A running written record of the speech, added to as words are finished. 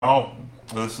Oh,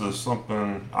 this is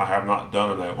something I have not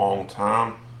done in a long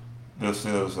time. This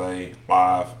is a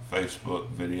live Facebook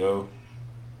video.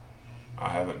 I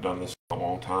haven't done this in a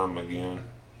long time again.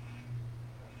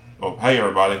 Well, hey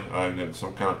everybody, I did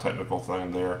some kind of technical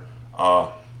thing there. Uh,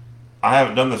 I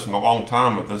haven't done this in a long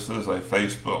time, but this is a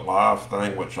Facebook Live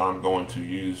thing, which I'm going to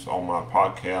use on my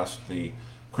podcast, the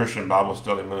Christian Bible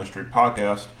Study Ministry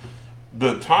podcast.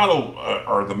 The title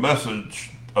or the message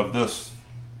of this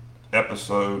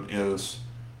episode is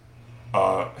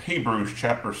Hebrews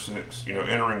chapter 6,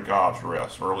 entering God's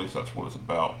rest, or at least that's what it's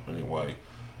about anyway.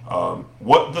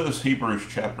 What does Hebrews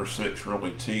chapter 6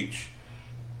 really teach?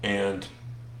 And,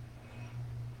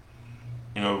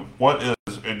 what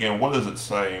is it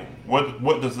saying?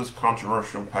 What does this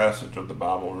controversial passage of the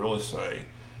Bible really say?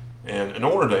 And in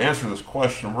order to answer this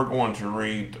question, we're going to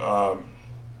read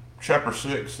chapter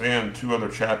 6 and two other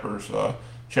chapters,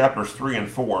 chapters 3 and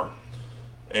 4.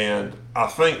 And I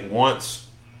think once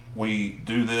we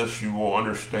do this, you will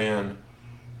understand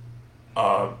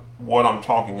what I'm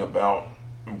talking about,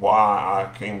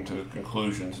 why I came to the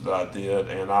conclusions that I did,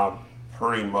 and I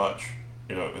pretty much,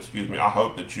 I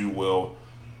hope that you will,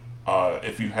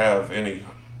 if you have any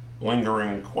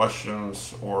lingering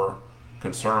questions or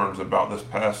concerns about this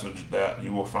passage, that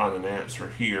you will find an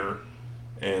answer here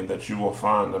and that you will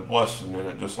find a blessing in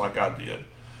it just like I did.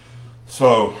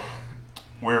 So,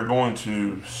 we're going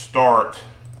to start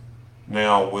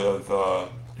now with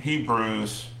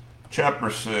Hebrews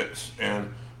chapter 6.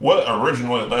 And what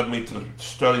originally led me to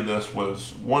study this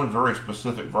was one very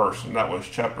specific verse, and that was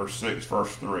chapter 6,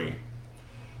 verse 3.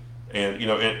 And,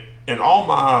 in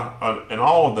all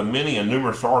of the many and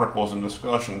numerous articles and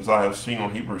discussions I have seen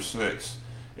on Hebrews 6,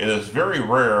 it is very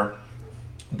rare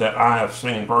that I have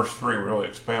seen verse 3 really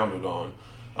expounded on.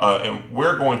 And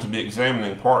we're going to be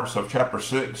examining parts of chapter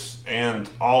 6 and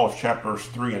all of chapters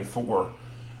 3 and 4.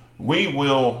 We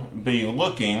will be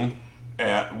looking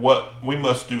at what we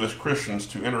must do as Christians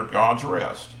to enter God's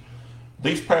rest.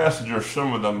 These passages are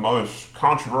some of the most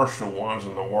controversial ones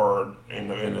in the Word.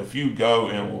 And if you go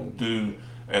and do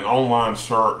an online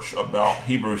search about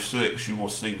Hebrews 6, you will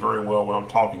see very well what I'm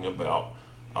talking about.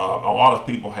 A lot of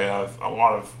people have a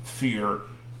lot of fear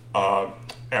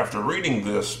after reading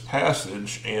this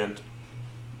passage, and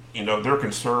they're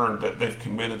concerned that they've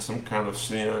committed some kind of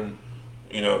sin,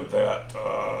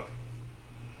 that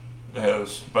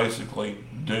has basically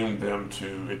doomed them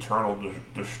to eternal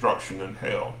destruction in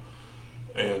hell.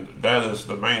 And that is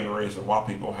the main reason why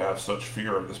people have such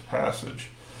fear of this passage.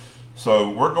 So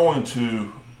we're going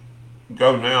to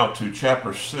go now to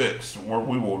chapter 6, where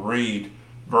we will read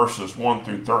verses 1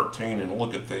 through 13 and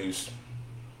look at these.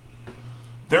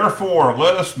 Therefore,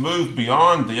 let us move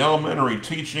beyond the elementary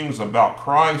teachings about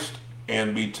Christ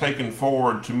and be taken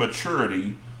forward to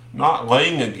maturity, not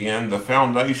laying again the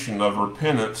foundation of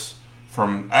repentance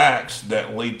from acts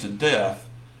that lead to death,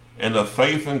 and of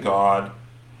faith in God,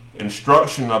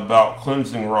 instruction about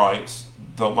cleansing rites,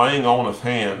 the laying on of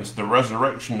hands, the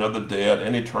resurrection of the dead,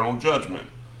 and eternal judgment.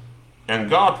 And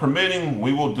God permitting,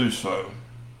 we will do so.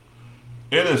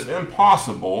 It is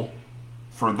impossible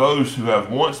for those who have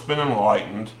once been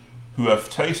enlightened, who have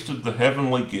tasted the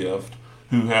heavenly gift,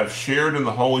 who have shared in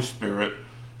the Holy Spirit,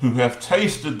 who have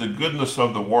tasted the goodness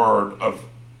of the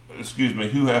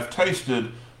who have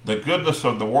tasted the goodness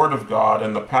of the Word of God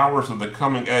and the powers of the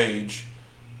coming age,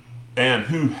 and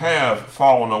who have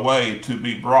fallen away, to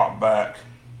be brought back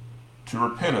to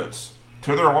repentance.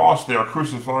 To their loss, they are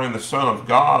crucifying the Son of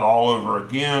God all over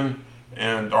again,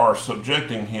 and are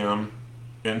subjecting him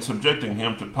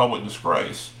to public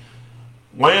disgrace.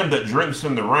 Land that drinks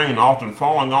in the rain, often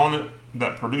falling on it,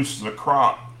 that produces a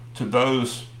crop to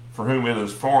those for whom it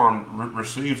is farmed,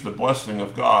 receives the blessing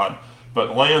of God.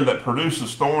 But land that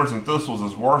produces thorns and thistles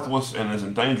is worthless and is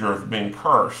in danger of being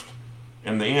cursed.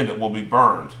 In the end, it will be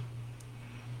burned.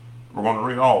 We're going to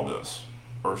read all of this,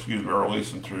 or at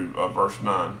least through verse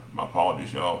 9. My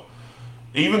apologies, y'all.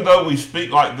 Even though we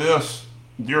speak like this,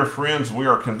 dear friends, we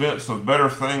are convinced of better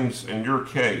things in your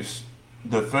case,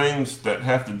 the things that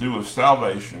have to do with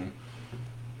salvation.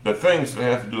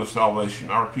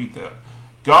 I repeat that.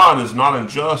 God is not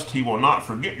unjust. He will not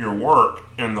forget your work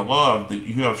and the love that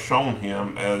you have shown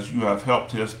him as you have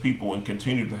helped his people and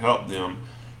continue to help them.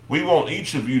 We want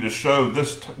each of you to show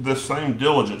this same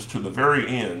diligence to the very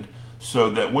end, so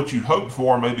that what you hope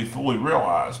for may be fully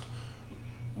realized.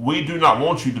 We do not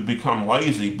want you to become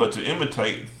lazy, but to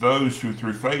imitate those who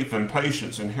through faith and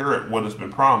patience inherit what has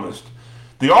been promised.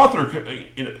 The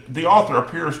author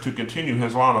appears to continue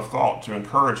his line of thought to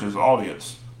encourage his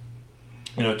audience,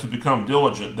 to become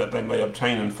diligent that they may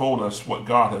obtain in fullness what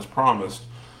God has promised.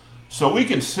 So we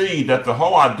can see that the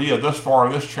whole idea thus far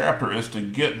in this chapter is to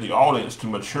get the audience to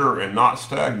mature and not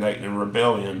stagnate in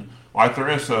rebellion like their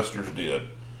ancestors did.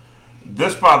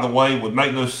 This, by the way, would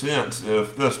make no sense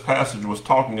if this passage was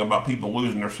talking about people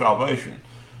losing their salvation.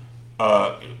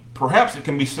 Perhaps it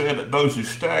can be said that those who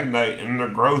stagnate in their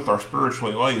growth are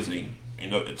spiritually lazy.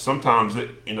 But sometimes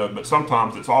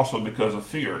it's also because of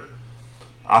fear.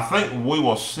 I think we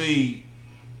will see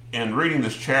in reading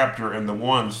this chapter and the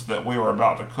ones that we are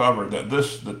about to cover that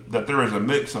there is a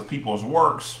mix of people's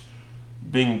works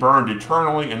being burned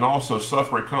eternally and also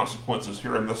suffering consequences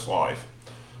here in this life.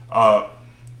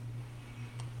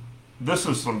 This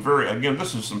is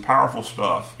some powerful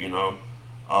stuff.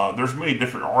 There's many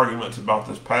different arguments about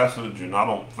this passage, and I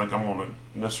don't think I'm going to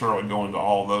necessarily go into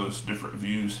all those different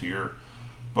views here.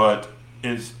 But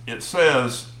it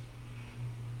says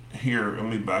here, let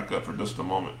me back up for just a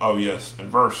moment. Oh yes, in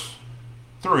verse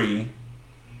 3,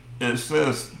 it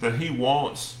says that he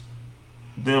wants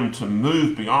them to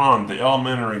move beyond the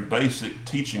elementary basic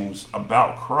teachings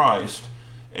about Christ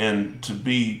and to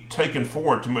be taken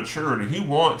forward to maturity. He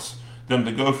wants them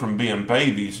to go from being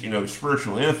babies,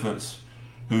 spiritual infants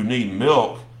who need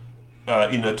milk,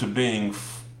 to being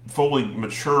fully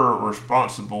mature,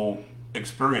 responsible,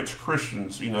 experienced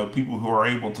Christians, people who are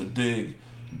able to dig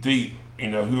deep,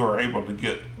 who are able to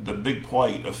get the big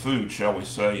plate of food, shall we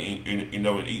say,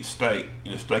 and eat steak,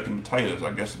 steak and potatoes,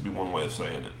 I guess would be one way of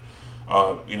saying it.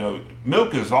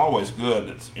 Milk is always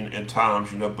good in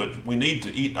times, but we need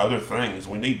to eat other things.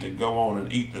 We need to go on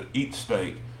and eat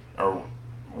steak or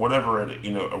whatever,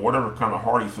 or whatever kind of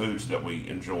hearty foods that we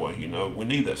enjoy. We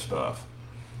need that stuff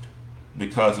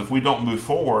because if we don't move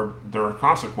forward, there are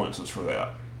consequences for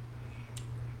that,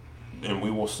 and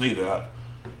we will see that.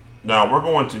 Now we're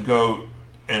going to go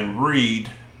and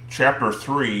read chapter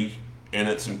 3 in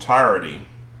its entirety.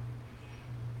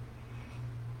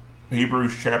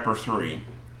 Hebrews chapter 3.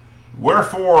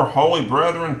 Wherefore, holy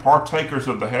brethren, partakers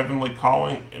of the heavenly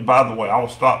calling. And by the way, I will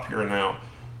stop here now.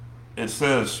 It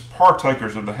says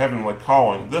partakers of the heavenly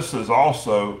calling. This is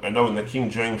also, I know in the King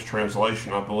James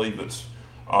translation, I believe it's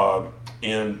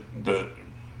in the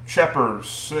chapter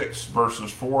 6,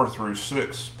 verses 4 through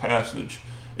 6 passage,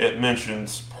 it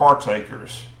mentions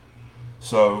partakers.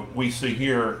 So we see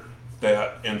here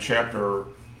that in chapter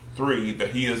 3 that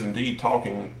he is indeed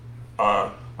talking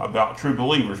about true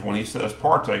believers when he says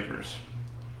partakers.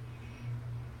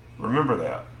 Remember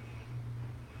that.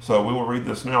 So we will read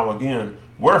this now again.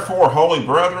 Wherefore, holy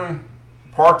brethren,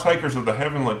 partakers of the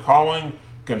heavenly calling,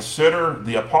 consider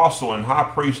the apostle and high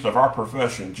priest of our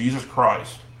profession, Jesus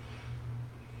Christ.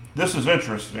 This is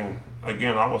interesting.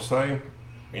 Again, I will say,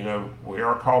 we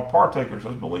are called partakers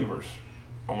as believers.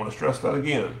 I want to stress that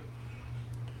again.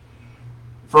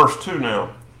 Verse 2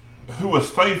 now. Who was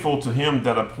faithful to him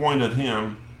that appointed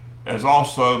him, as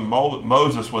also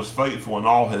Moses was faithful in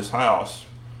all his house.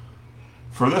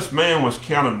 For this man was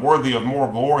counted worthy of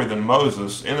more glory than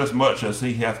Moses, inasmuch as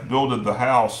he hath builded the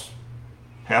house,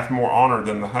 hath more honor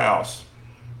than the house.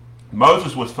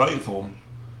 Moses was faithful,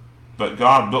 but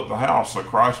God built the house, so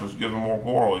Christ was given more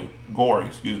glory.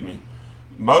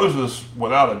 Moses,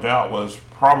 without a doubt, was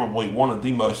probably one of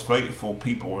the most faithful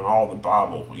people in all the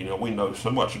Bible. We know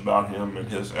so much about him and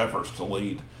his efforts to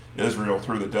lead Israel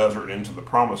through the desert into the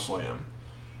promised land.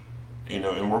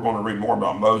 And we're going to read more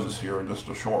about Moses here in just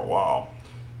a short while.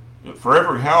 For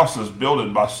every house is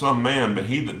builded by some man, but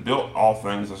he that built all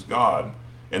things is God.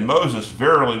 And Moses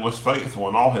verily was faithful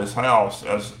in all his house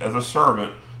as a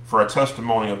servant for a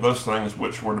testimony of those things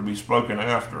which were to be spoken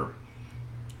after.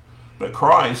 But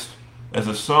Christ, as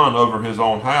a son over his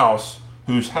own house,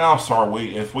 whose house are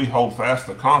we if we hold fast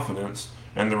the confidence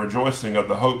and the rejoicing of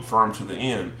the hope firm to the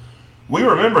end. We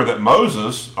remember that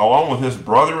Moses, along with his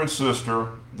brother and sister,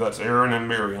 that's Aaron and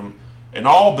Miriam, and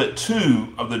all but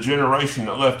 2 of the generation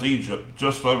that left Egypt,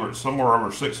 somewhere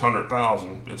over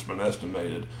 600,000, it's been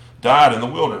estimated, died in the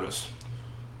wilderness.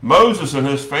 Moses and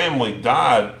his family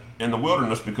died in the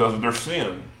wilderness because of their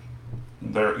sin.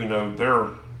 Their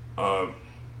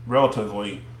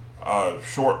relatively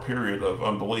short period of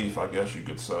unbelief, I guess you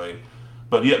could say.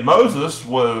 But yet Moses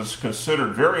was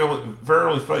considered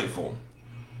very faithful.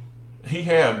 He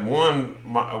had one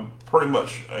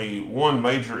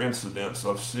major incidence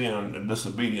of sin and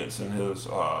disobedience in his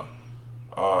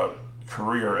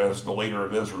career as the leader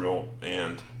of Israel,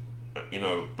 and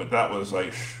but that was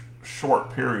a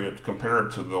short period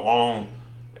compared to the long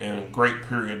and great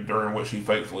period during which he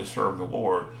faithfully served the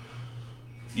Lord.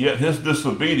 Yet his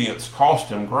disobedience cost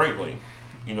him greatly.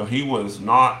 He was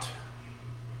not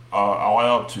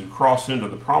allowed to cross into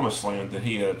the promised land that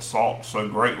he had sought so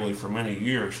greatly for many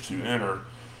years to enter.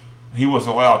 He was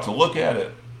allowed to look at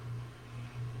it,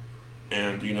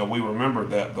 And we remember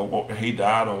that he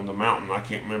died on the mountain. I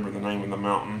can't remember the name of the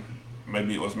mountain.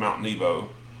 Maybe it was Mount Nebo.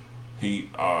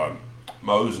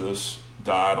 Moses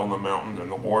died on the mountain,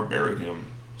 and the Lord buried him.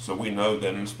 So we know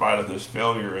that in spite of his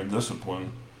failure and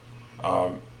discipline,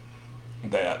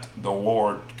 that the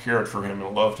Lord cared for him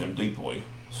and loved him deeply.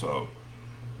 So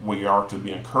we are to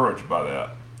be encouraged by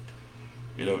that.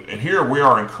 And here we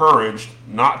are encouraged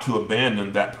not to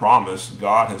abandon that promise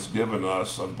God has given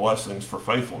us of blessings for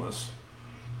faithfulness.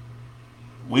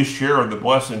 We share the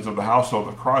blessings of the household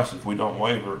of Christ if we don't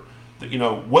waver.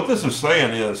 What this is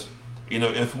saying is,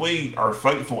 if we are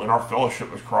faithful in our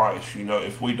fellowship with Christ,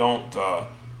 if we don't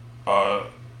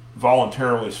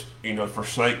voluntarily,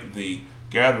 forsake the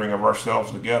gathering of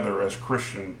ourselves together as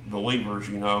Christian believers,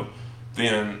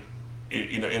 then,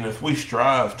 and if we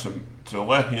strive to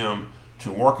let Him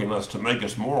to work in us to make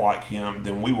us more like Him,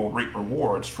 then we will reap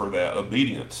rewards for that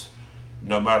obedience.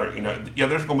 No matter,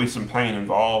 there's going to be some pain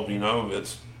involved,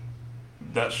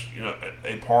 that's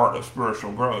a part of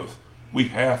spiritual growth. We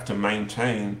have to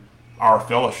maintain our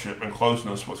fellowship and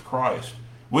closeness with Christ.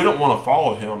 We don't want to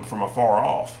follow Him from afar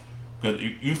off, because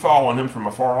you following Him from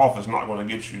afar off is not going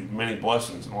to get you many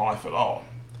blessings in life at all.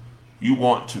 You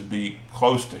want to be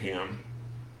close to Him.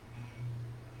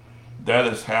 That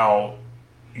is how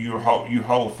you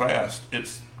hold fast.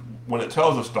 It's when it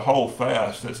tells us to hold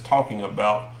fast, it's talking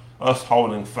about us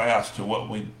holding fast to what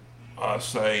we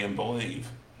say and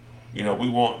believe. We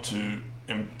want to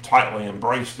tightly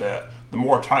embrace that. The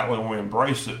more tightly we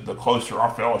embrace it, the closer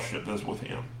our fellowship is with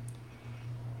Him.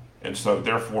 And so,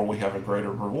 therefore, we have a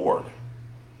greater reward.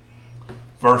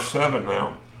 Verse 7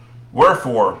 now.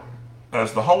 Wherefore,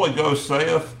 as the Holy Ghost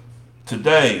saith,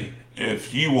 today,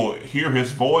 if ye will hear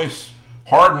His voice,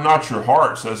 harden not your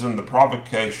hearts as in the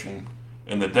provocation,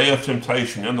 in the day of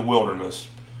temptation in the wilderness,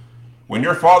 when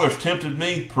your fathers tempted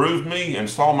me, proved me, and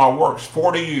saw my works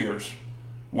 40 years.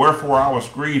 Wherefore I was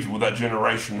grieved with that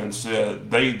generation, and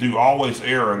said, they do always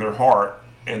err in their heart,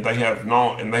 and they have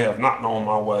not known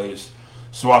my ways.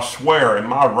 So I swear in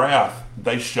my wrath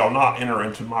they shall not enter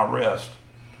into my rest.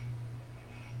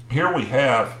 Here we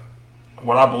have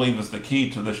what I believe is the key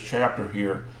to this chapter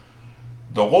here.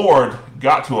 The Lord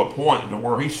got to a point to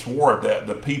where He swore that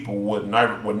the people would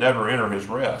never enter His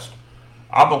rest.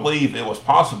 I believe it was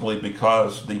possibly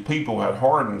because the people had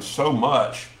hardened so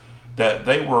much that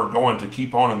they were going to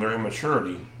keep on in their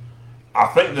immaturity. I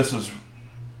think this is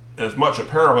as much a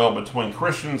parallel between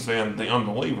Christians and the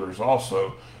unbelievers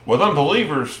also. With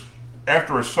unbelievers,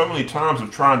 after so many times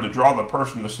of trying to draw the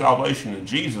person to salvation in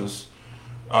Jesus,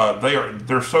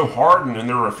 they're so hardened in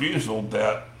their refusal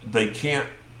that they can't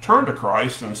turn to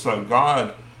Christ, and so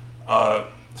God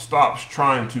stops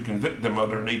trying to convict them of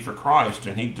their need for Christ,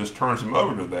 and He just turns them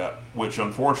over to that, which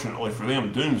unfortunately for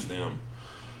them dooms them.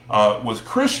 With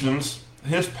Christians,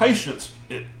 his patience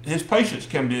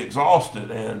can be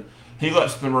exhausted, and He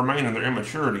lets them remain in their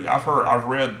immaturity. I've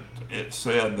read it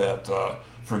said that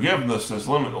forgiveness is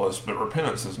limitless, but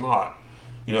repentance is not.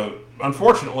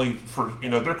 Unfortunately,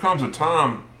 there comes a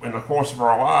time in the course of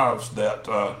our lives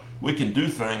that we can do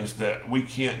things that we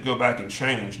can't go back and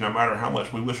change, no matter how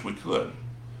much we wish we could.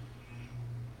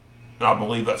 And I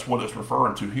believe that's what it's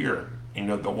referring to here.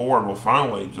 The Lord will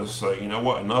finally just say,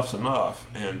 what, enough's enough,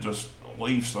 and just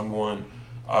leave someone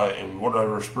in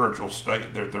whatever spiritual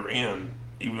state that they're in,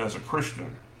 even as a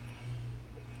Christian.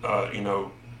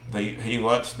 He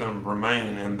lets them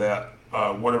remain in that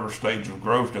whatever stage of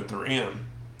growth that they're in.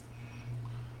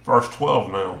 Verse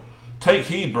 12 now. Take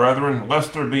heed, brethren,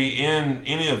 lest there be in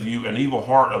any of you an evil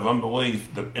heart of unbelief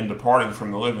in departing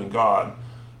from the living God,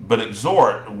 but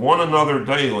exhort one another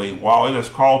daily while it is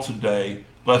called today,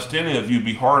 lest any of you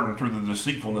be hardened through the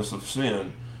deceitfulness of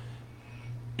sin.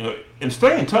 In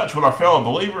staying in touch with our fellow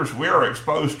believers, we are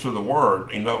exposed to the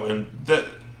Word, and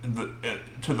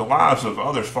to the lives of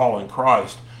others following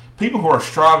Christ. People who are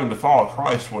striving to follow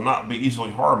Christ will not be easily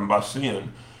hardened by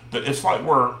sin. It's like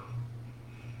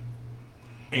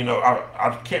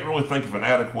I can't really think of an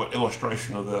adequate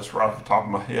illustration of this right off the top of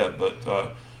my head,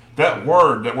 but that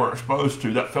Word that we're exposed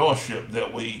to, that fellowship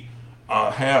that we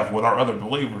have with our other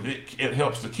believers, it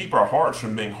helps to keep our hearts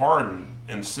from being hardened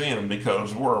in sin,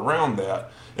 because we're around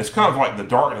that. It's kind of like the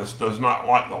darkness does not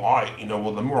like the light.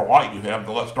 Well, the more light you have,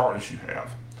 the less darkness you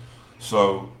have.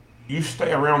 So you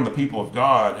stay around the people of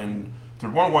God, and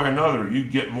through one way or another,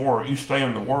 you stay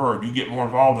in the Word, you get more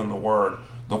involved in the Word.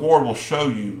 The Lord will show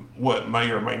you what may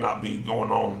or may not be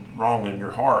going on wrong in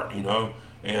your heart,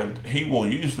 and He will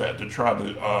use that to try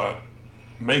to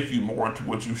make you more into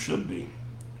what you should be.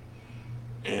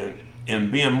 And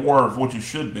in being more of what you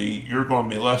should be, you're going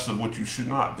to be less of what you should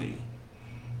not be.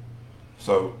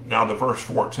 So now to verse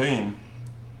 14.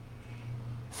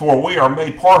 For we are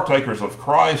made partakers of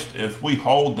Christ if we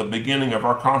hold the beginning of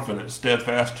our confidence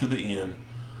steadfast to the end.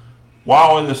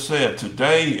 While it is said,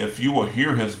 today, if you will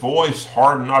hear his voice,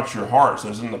 harden not your hearts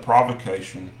as in the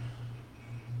provocation.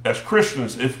 As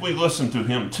Christians, if we listen to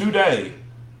him today,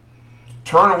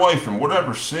 turn away from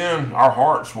whatever sin, our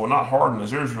hearts will not harden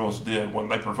as Israel's did when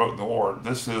they provoked the Lord.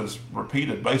 This is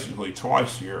repeated basically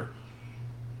twice here.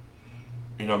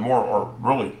 More, or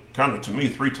really kind of to me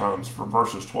 3 times for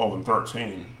verses 12 and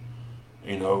 13.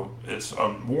 It's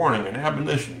a warning, an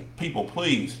admonition. People,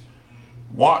 please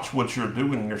watch what you're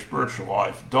doing in your spiritual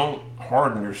life. Don't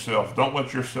harden yourself. Don't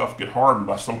let yourself get hardened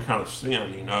by some kind of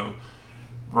sin,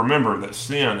 Remember that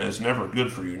sin is never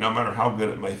good for you, no matter how good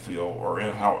it may feel or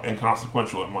how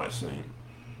inconsequential it might seem.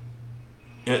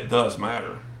 It does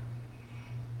matter.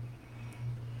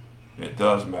 It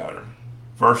does matter.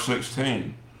 Verse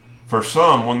 16. For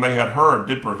some, when they had heard,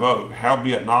 did provoke.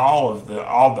 Howbeit, not all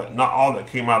that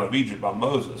came out of Egypt by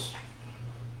Moses.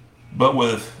 But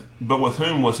with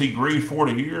whom was he grieved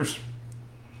 40 years?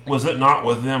 Was it not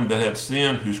with them that had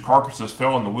sinned, whose carcasses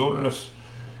fell in the wilderness?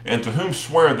 And to whom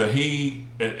swear he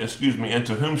that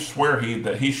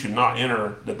they should not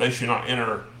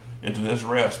enter into his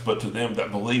rest, but to them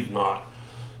that believe not.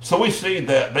 So we see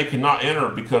that they cannot enter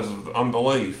because of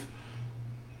unbelief.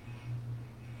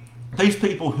 These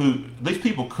people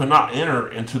could not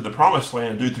enter into the promised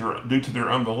land due to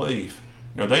their unbelief.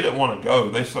 They didn't want to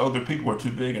go. They said, their people are too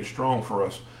big and strong for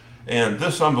us. And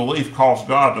this unbelief caused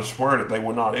God to swear that they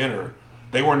would not enter.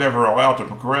 They were never allowed to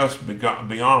progress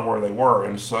beyond where they were,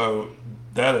 and so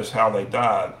that is how they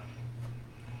died.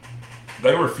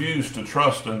 They refused to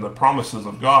trust in the promises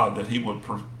of God that he would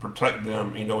protect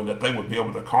them, and that they would be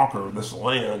able to conquer this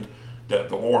land that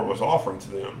the Lord was offering to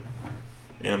them.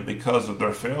 And because of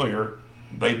their failure,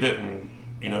 they didn't,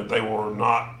 they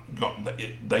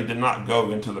did not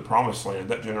go into the promised land.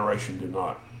 That generation did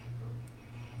not.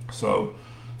 So,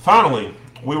 finally,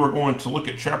 we were going to look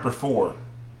at chapter 4.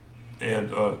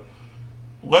 And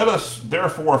let us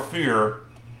therefore fear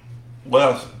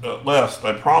lest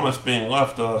a promise being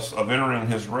left us of entering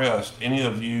his rest, any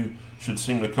of you should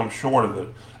seem to come short of it.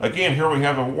 Again, here we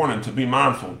have a warning to be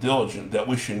mindful, diligent, that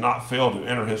we should not fail to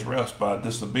enter his rest by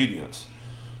disobedience.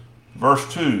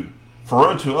 Verse 2, for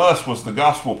unto us was the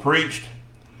gospel preached,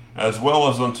 as well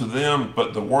as unto them,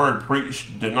 but the word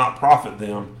preached did not profit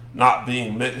them, not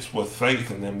being mixed with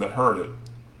faith in them that heard it.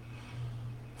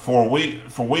 For we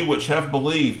which have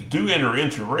believed do enter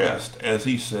into rest, as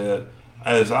he said,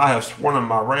 as I have sworn in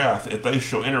my wrath, if they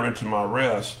shall enter into my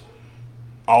rest,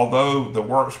 although the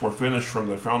works were finished from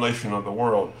the foundation of the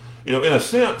world. In a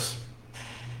sense,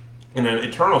 in an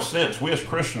eternal sense, we as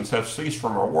Christians have ceased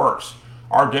from our works.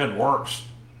 Our dead works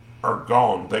are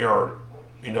gone. They are,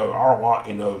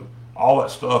 all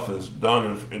that stuff is done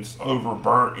and it's over,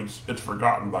 burnt, it's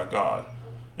forgotten by God.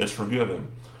 It's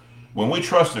forgiven. When we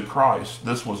trusted Christ,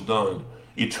 this was done.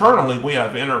 Eternally, we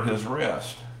have entered his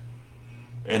rest.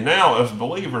 And now, as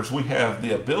believers, we have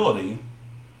the ability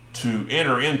to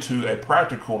enter into a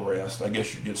practical rest, I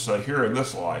guess you could say, here in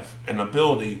this life, an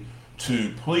ability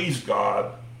to please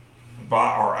God by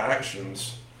our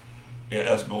actions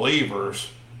as believers.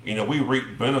 We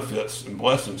reap benefits and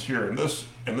blessings here in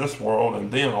this world, and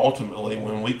then ultimately,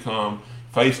 when we come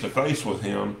face to face with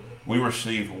him, we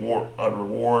receive a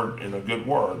reward and a good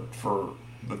word for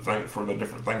the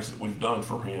different things that we've done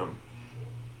for him.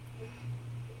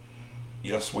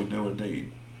 Yes, we do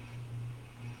indeed.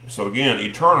 So again,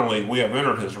 eternally we have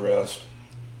entered his rest.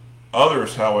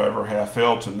 Others, however, have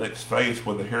failed to mix faith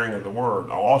with the hearing of the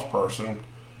word. A lost person,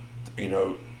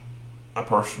 a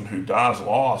person who dies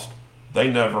lost, they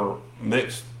never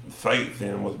mixed faith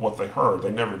in with what they heard.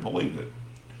 They never believed it.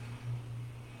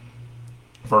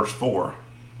 Verse 4.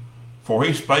 For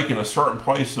he spake in a certain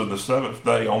place of the 7th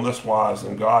day on this wise,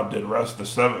 and God did rest the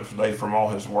 7th day from all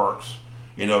his works.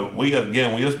 We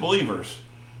as believers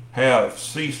have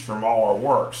ceased from all our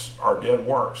works, our dead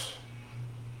works.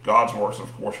 God's works,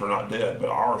 of course, are not dead, but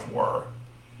ours were.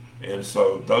 And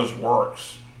so those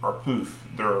works are poof.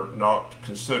 They're not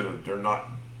considered. They're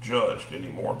not judged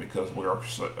anymore because we are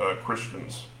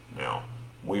Christians now.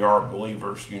 We are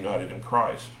believers united in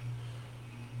Christ.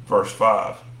 Verse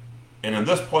 5. And in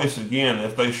this place again,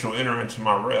 if they shall enter into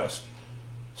my rest,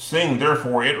 seeing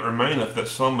therefore it remaineth that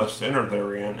some must enter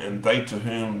therein, and they to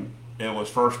whom it was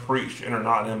first preached enter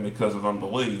not in because of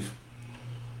unbelief.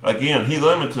 Again, he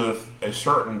limiteth a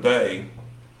certain day,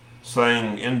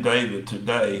 saying in David,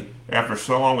 today, after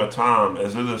so long a time,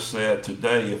 as it is said,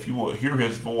 today, if you will hear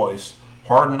his voice,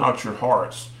 harden not your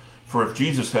hearts. For if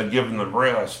Jesus had given them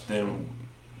rest, then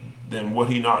then would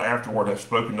he not afterward have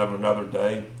spoken of another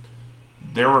day?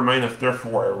 There remaineth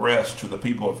therefore a rest to the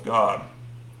people of God.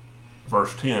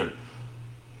 Verse 10,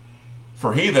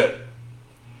 for he that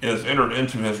is entered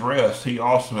into his rest, he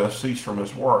also has ceased from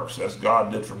his works, as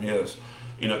God did from his.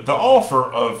 The offer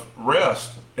of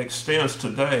rest extends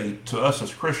today to us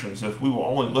as Christians if we will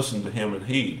only listen to him and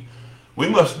heed. We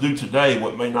must do today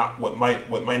what may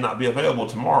not be available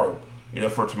tomorrow.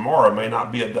 For tomorrow may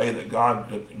not be a day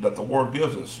that the Lord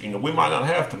gives us. We might not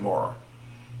have tomorrow.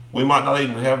 We might not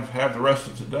even have the rest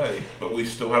of today, but we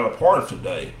still have a part of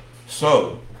today.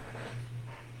 So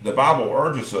the Bible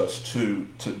urges us to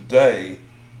today.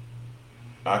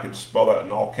 I could spell that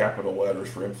in all capital letters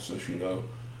for emphasis.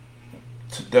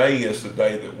 Today is the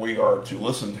day that we are to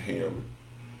listen to him,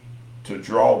 to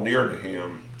draw near to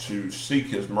him, to seek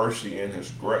his mercy and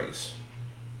his grace.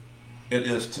 It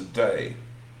is today.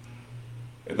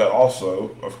 That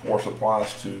also, of course,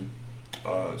 applies to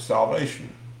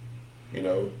salvation.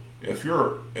 If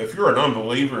you're an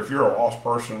unbeliever, if you're a lost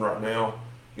person right now,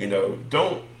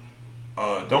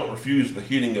 don't refuse the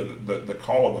heeding of the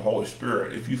call of the Holy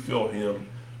Spirit. If you feel him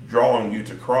drawing you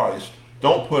to Christ,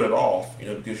 don't put it off,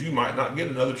 because you might not get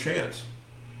another chance.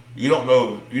 You don't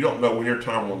know when your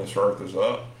time on this earth is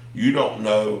up. You don't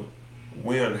know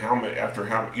you don't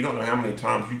know how many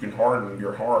times you can harden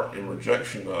your heart in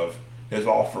rejection of his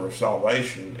offer of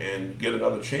salvation and get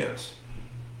another chance.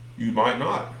 You might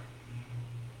not.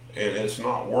 And it's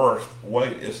not worth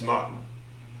it's not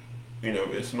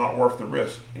worth the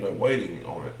risk, waiting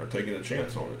on it or taking a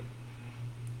chance on it.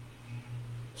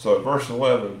 So verse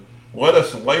 11, let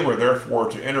us labor therefore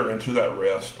to enter into that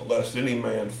rest, lest any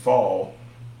man fall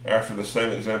after the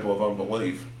same example of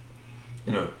unbelief.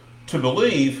 To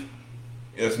believe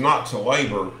is not to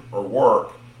labor or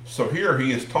work. So here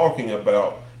he is talking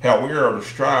about how we are to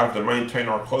strive to maintain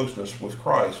our closeness with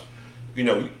Christ. You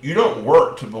don't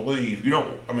work to believe. You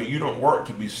don't work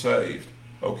to be saved.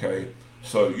 Okay,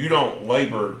 so you don't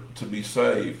labor to be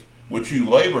saved. What you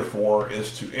labor for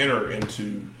is to enter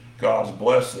into God's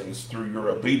blessings through your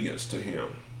obedience to him.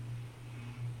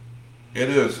 It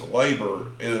is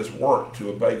labor, it is work to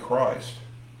obey Christ.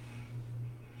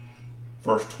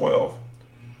 Verse 12,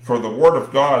 for the word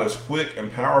of God is quick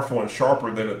and powerful and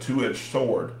sharper than a two-edged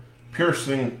sword,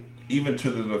 piercing even to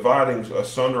the dividings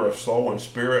asunder of soul and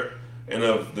spirit, and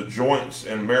of the joints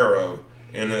and marrow,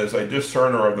 and is a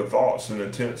discerner of the thoughts and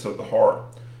intents of the heart.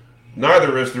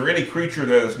 Neither is there any creature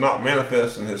that is not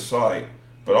manifest in his sight,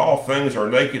 but all things are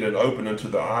naked and open unto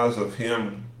the eyes of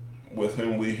him with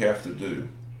whom we have to do.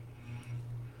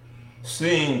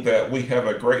 Seeing that we have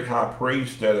a great high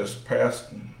priest that is passed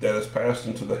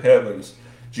into the heavens,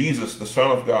 Jesus, the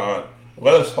Son of God,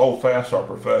 let us hold fast our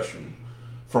profession.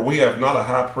 For we have not a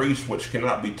high priest which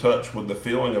cannot be touched with the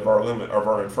feeling of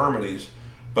our infirmities,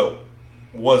 but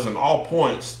was in all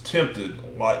points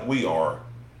tempted like we are,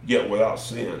 yet without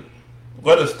sin.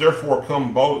 Let us therefore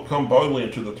come boldly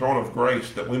into the throne of grace,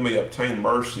 that we may obtain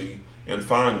mercy and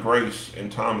find grace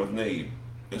in time of need.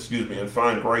 And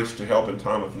find grace to help in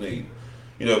time of need.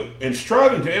 In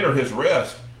striving to enter his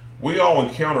rest, we all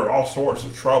encounter all sorts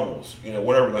of troubles,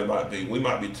 whatever they might be. We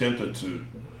might be tempted to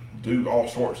do all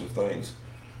sorts of things.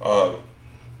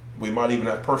 We might even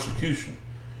have persecution.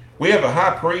 We have a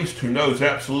high priest who knows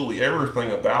absolutely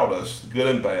everything about us, good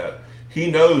and bad. He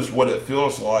knows what it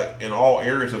feels like in all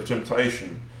areas of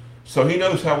temptation. So he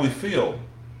knows how we feel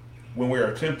when we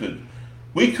are tempted.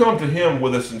 We come to him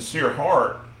with a sincere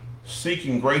heart,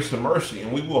 seeking grace and mercy,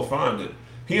 and we will find it.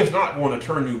 He is not going to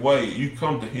turn you away. You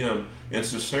come to him in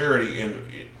sincerity and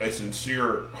a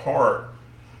sincere heart,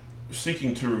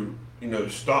 seeking to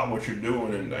stop what you're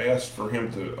doing and ask for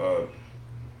him to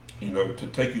to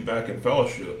take you back in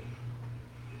fellowship.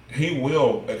 He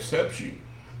will accept you.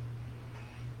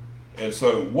 And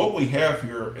so what we have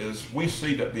here is we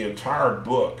see that the entire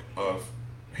book of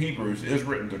Hebrews is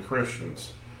written to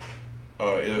Christians.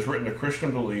 It is written to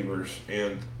Christian believers,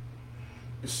 and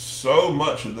so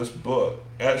much of this book,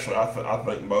 actually I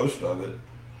think most of it,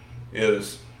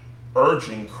 is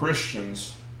urging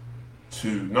Christians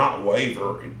to not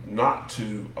waver, not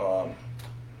to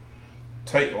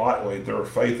take lightly their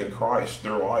faith in Christ,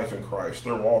 their life in Christ,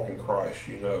 their walk in Christ.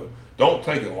 Don't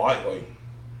take it lightly.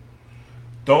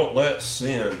 Don't let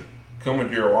sin come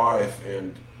into your life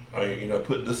and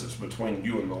put distance between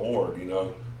you and the Lord.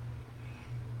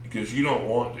 Because you don't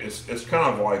want. It's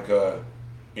kind of like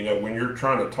when you're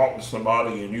trying to talk to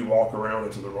somebody and you walk around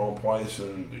into the wrong place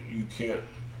and you can't.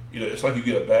 It's like you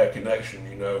get a bad connection.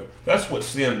 That's what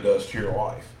sin does to your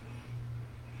life.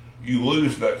 You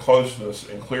lose that closeness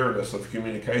and clearness of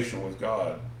communication with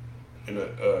God, in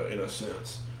a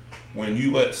sense, when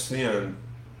you let sin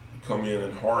come in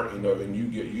and and you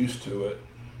get used to it.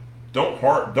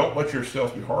 Don't let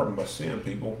yourself be hardened by sin,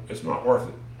 people. It's not worth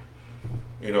it.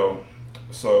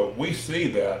 So we see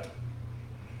that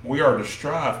we are to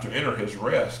strive to enter his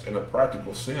rest in a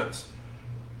practical sense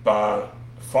by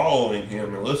following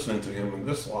him and listening to him in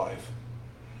this life.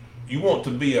 You want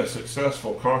to be a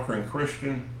successful, conquering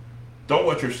Christian? Don't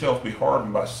let yourself be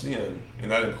hardened by sin, and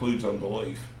that includes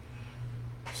unbelief.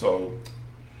 So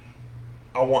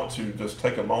I want to just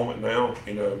take a moment now,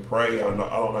 and pray. I don't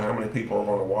know how many people are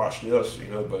going to watch this,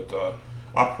 but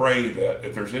I pray that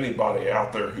if there's anybody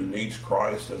out there who needs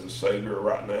Christ as a Savior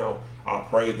right now, I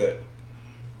pray that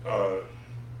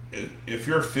if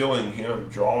you're feeling him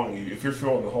drawing you, if you're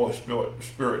feeling the Holy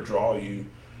Spirit draw you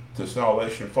to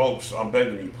salvation, folks, I'm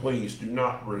begging you, please do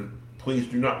not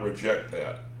reject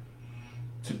that.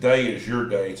 Today is your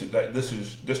day.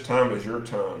 This time is your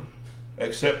time.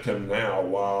 Accept him now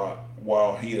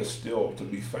while he is still to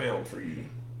be found for you.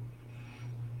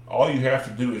 All you have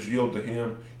to do is yield to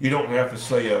him. You don't have to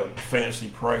say a fancy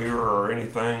prayer or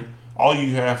anything. All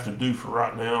you have to do for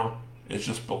right now is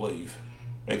just believe.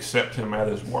 Accept him at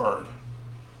his word.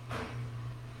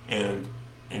 And,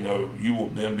 you will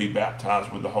then be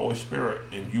baptized with the Holy Spirit,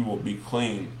 and you will be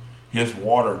clean. His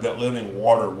water, that living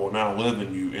water, will now live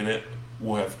in you, and it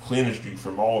will have cleansed you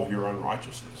from all of your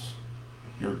unrighteousness.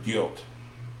 Your guilt,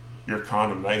 your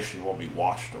condemnation will be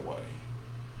washed away.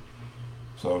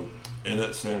 So, and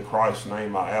it's in Christ's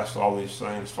name I ask all these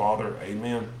things, Father.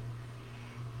 Amen.